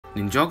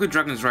Ninjago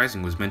Dragon's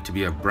Rising was meant to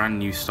be a brand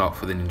new start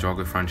for the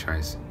Ninjago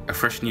franchise, a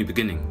fresh new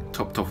beginning,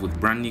 topped off with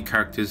brand new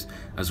characters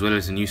as well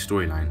as a new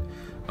storyline.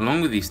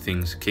 Along with these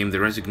things came the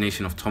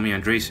resignation of Tommy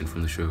Andresen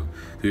from the show,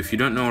 who, if you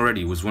don't know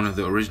already, was one of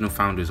the original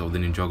founders of the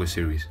Ninjago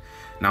series.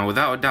 Now,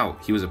 without a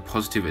doubt, he was a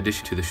positive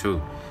addition to the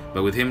show,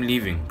 but with him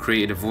leaving,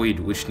 created a void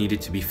which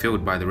needed to be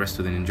filled by the rest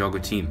of the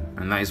Ninjago team,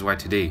 and that is why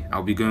today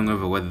I'll be going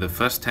over whether the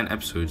first 10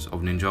 episodes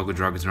of Ninjago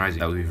Dragon's Rising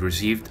that we've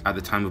received at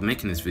the time of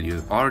making this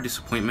video are a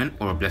disappointment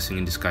or a blessing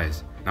in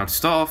disguise. Now, to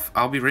start off,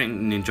 I'll be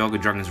rating Ninjago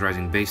Dragon's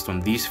Rising based on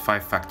these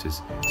 5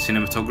 factors: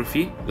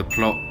 cinematography, the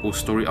plot or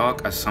story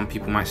arc as some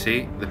people might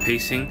say, the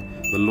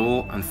pacing, the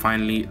lore, and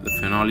finally the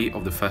finale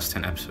of the first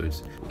 10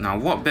 episodes. Now,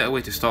 what better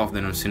way to start off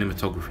than on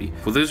cinematography?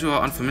 For those who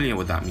are unfamiliar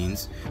with what that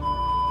means,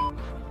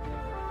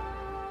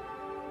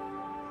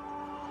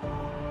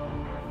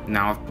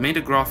 now I've made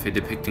a graph here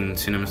depicting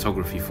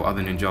cinematography for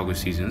other Ninjago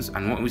seasons,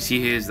 and what we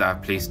see here is that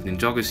I've placed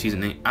Ninjago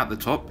Season 8 at the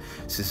top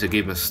since it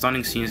gave us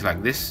stunning scenes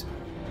like this,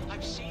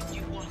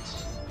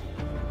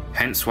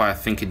 hence why I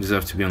think it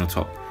deserves to be on the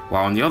top.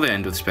 While on the other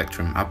end of the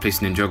spectrum, I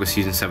placed Ninjago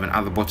Season 7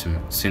 at the bottom,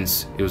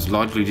 since it was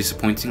largely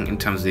disappointing in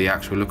terms of the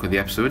actual look of the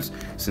episodes,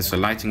 since the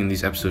lighting in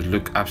these episodes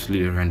look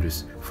absolutely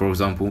horrendous. For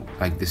example,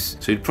 like this.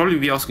 So you'd probably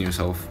be asking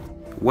yourself,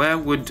 where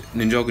would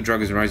Ninjago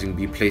Dragon's Rising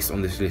be placed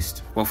on this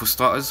list? Well, for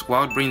starters,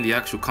 WildBrain, the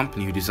actual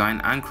company who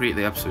design and create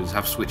the episodes,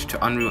 have switched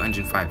to Unreal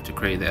Engine 5 to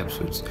create the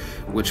episodes,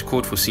 which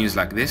called for scenes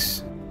like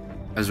this,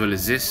 as well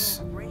as this,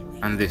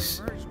 and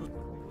this,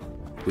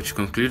 which, to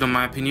conclude on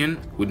my opinion,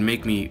 would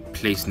make me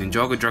place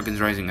Ninjago Dragon's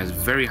Rising as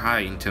very high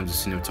in terms of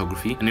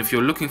cinematography, and if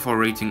you're looking for a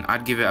rating,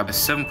 I'd give it a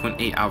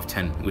 7.8 out of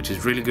 10, which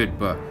is really good,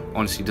 but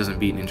honestly doesn't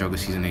beat Ninjago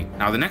Season 8.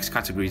 Now, the next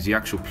category is the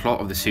actual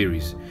plot of the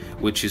series,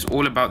 which is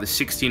all about the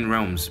 16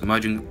 realms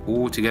merging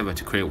all together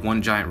to create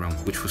one giant realm,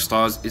 which for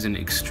stars is an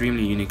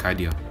extremely unique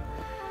idea.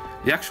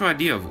 The actual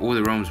idea of all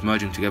the realms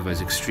merging together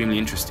is extremely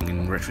interesting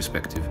in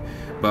retrospective,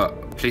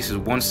 but places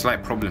one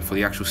slight problem for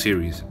the actual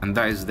series, and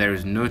that is there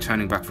is no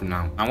turning back from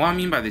now. And what I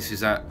mean by this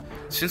is that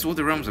since all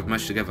the realms have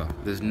merged together,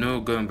 there's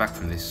no going back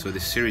from this, so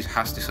this series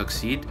has to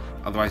succeed,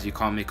 otherwise you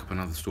can't make up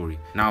another story.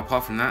 Now,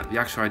 apart from that, the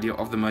actual idea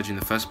of the merge in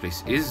the first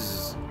place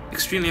is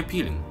extremely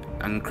appealing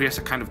and creates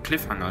a kind of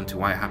cliffhanger into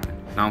why it happened.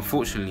 Now,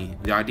 unfortunately,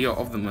 the idea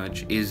of the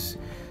merge is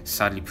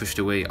sadly pushed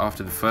away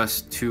after the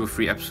first 2 or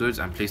 3 episodes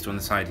and placed on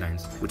the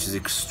sidelines, which is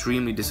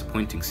extremely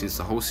disappointing since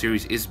the whole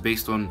series is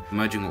based on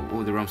merging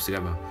all the realms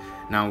together.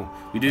 Now,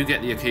 we do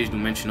get the occasional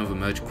mention of a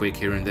merge quake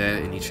here and there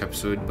in each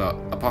episode, but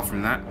apart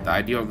from that, the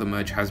idea of the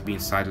merge has been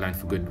sidelined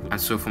for good. And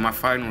so for my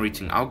final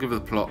rating, I'll give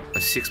the plot a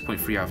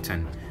 6.3 out of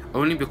 10,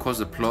 only because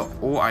the plot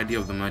or idea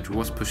of the merge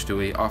was pushed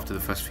away after the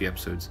first few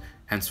episodes,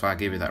 hence why I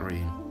gave it that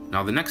rating.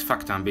 Now, the next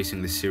factor I'm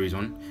basing this series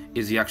on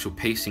is the actual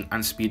pacing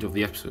and speed of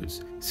the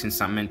episodes, since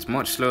that meant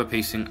much slower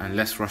pacing and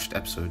less rushed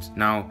episodes.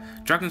 Now,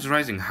 Dragon's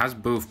Rising has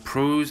both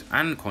pros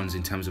and cons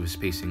in terms of its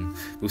pacing,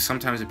 with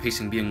sometimes the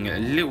pacing being a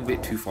little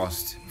bit too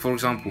fast. For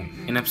example,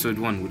 in episode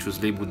 1, which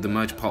was labelled The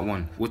Merge Part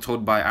 1, we're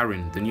told by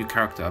Aaron, the new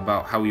character,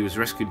 about how he was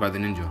rescued by the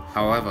ninja.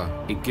 However,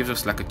 it gives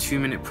us like a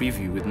 2-minute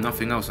preview with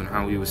nothing else on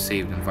how he was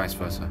saved and vice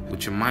versa,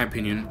 which in my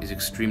opinion is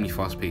extremely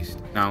fast paced.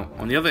 Now,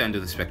 on the other end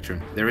of the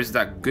spectrum, there is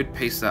that good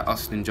pace that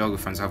us Ninjago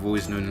fans have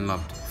always known and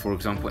loved. For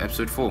example,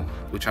 episode 4,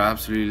 which I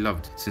absolutely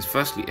loved, since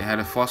firstly it had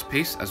a fast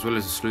pace as well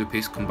as a slow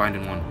pace combined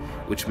in one,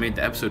 which made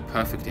the episode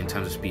perfect in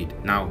terms of speed.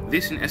 Now,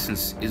 this in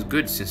essence is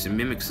good since it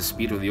mimics the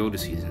speed of the older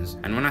seasons,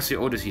 and when I say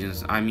older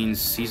seasons, I mean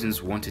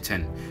seasons 1 to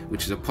 10,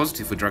 which is a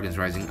positive for Dragon's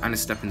Rising and a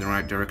step in the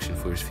right direction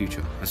for its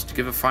future. And so to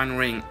give a final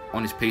rating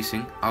on its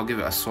pacing, I'll give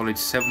it a solid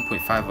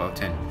 7.5 out of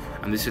 10,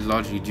 and this is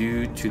largely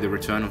due to the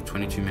return of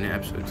 22-minute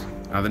episodes.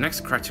 Now, the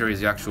next criteria is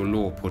the actual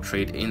lore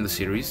portrayed in the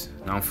series.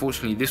 Now,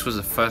 unfortunately, this was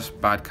the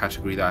first bad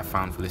category that I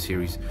found for the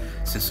series,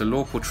 since the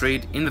lore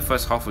portrayed in the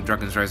first half of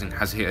Dragon's Rising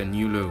has hit a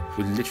new low,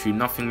 with literally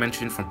nothing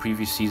mentioned from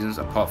previous seasons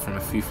apart from a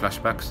few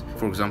flashbacks.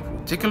 For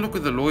example, take a look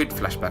at the Lloyd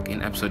flashback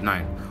in episode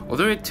 9.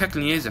 Although it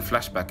technically is a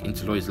flashback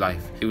into Lloyd's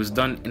life, it was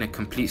done in a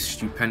complete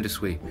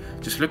stupendous way.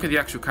 Just look at the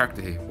actual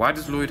character here. Why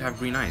does Lloyd have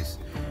green eyes?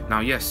 Now,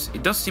 yes,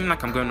 it does seem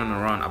like I'm going on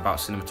a rant about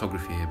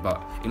cinematography here,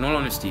 but in all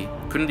honesty,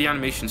 couldn't the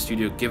animation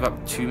studio give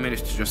up 2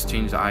 minutes to just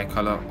change the eye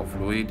color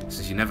of Lloyd,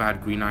 since he never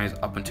had green eyes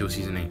up until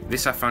season 8?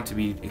 This I found to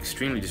be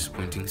extremely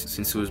disappointing,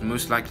 since it was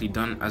most likely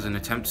done as an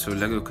attempt so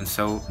LEGO can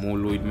sell more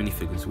Lloyd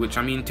minifigures, which,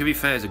 I mean, to be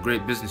fair, is a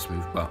great business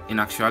move, but in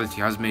actuality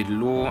has made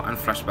lore and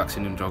flashbacks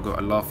in Ninjago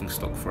a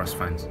laughingstock for us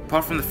fans.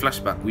 Apart from the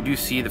flashback, we do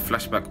see the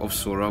flashback of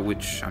Sora,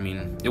 which, I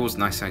mean, it was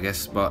nice, I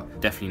guess, but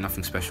definitely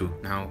nothing special.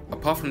 Now,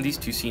 apart from these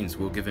 2 scenes,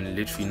 we were given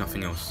literally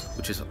nothing else,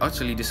 which is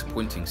utterly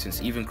disappointing,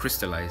 since even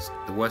Crystallized,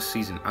 the worst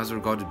season as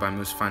regarded by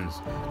most fans,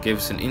 gave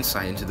us an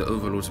insight into the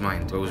Overlord's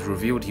mind, where it was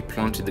revealed he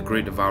planted the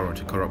Great Devourer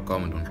to corrupt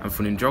Garmadon. And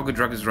for Ninjago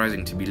Dragon's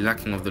Rising to be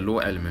lacking of the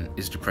lore element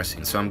is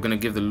depressing, so I'm gonna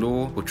give the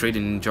lore portrayed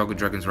in Ninjago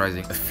Dragon's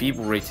Rising a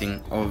feeble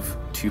rating of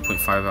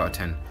 2.5 out of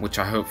 10, which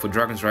I hope for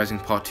Dragon's Rising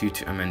Part 2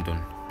 to amend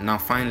on. Now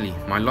finally,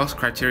 my last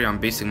criteria I'm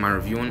basing my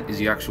review on is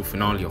the actual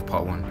finale of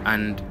Part 1,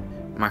 and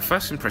My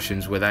first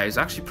impressions were that it's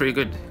actually pretty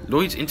good.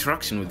 Lloyd's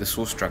interaction with the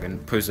Source Dragon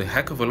posed a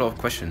heck of a lot of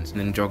questions in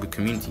the Ninjago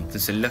community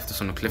since it left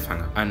us on a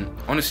cliffhanger. And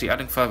honestly,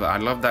 adding further, I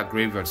love that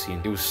graveyard scene.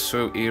 It was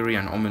so eerie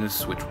and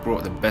ominous, which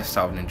brought the best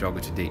out of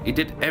Ninjago to date. It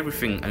did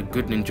everything a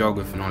good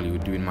Ninjago finale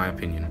would do, in my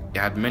opinion. It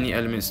had many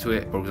elements to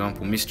it, for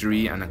example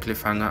mystery and a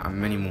cliffhanger and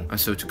many more. And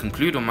so to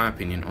conclude on my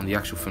opinion on the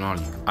actual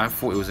finale, I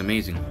thought it was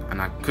amazing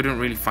and I couldn't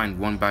really find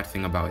one bad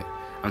thing about it.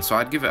 And so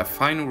I'd give it a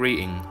final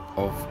rating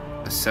of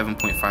a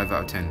 7.5 out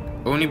of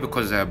 10, only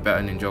because there are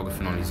better Ninjago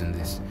finales than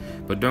this.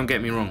 But don't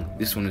get me wrong,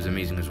 this one is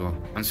amazing as well.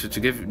 And so to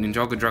give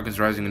Ninjago Dragons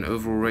Rising an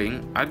overall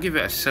rating, I'd give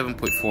it a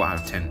 7.4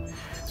 out of 10,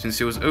 since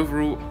it was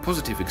overall a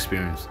positive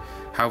experience.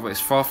 However, it's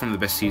far from the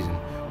best season.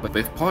 But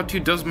if part 2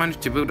 does manage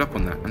to build up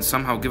on that and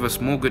somehow give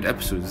us more good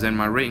episodes, then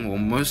my rating will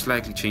most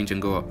likely change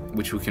and go up,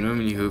 which we can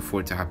only hope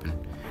for it to happen.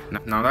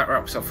 Now that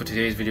wraps up for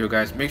today's video,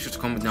 guys. Make sure to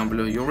comment down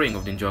below your rating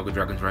of Ninjago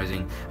Dragons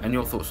Rising and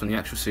your thoughts on the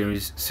actual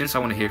series, since I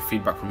want to hear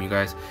feedback from you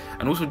guys.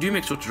 And also do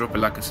make sure to drop a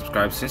like and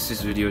subscribe, since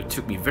this video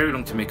took me very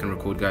long to make and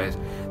record, guys.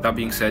 That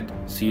being said,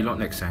 see you lot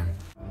next time.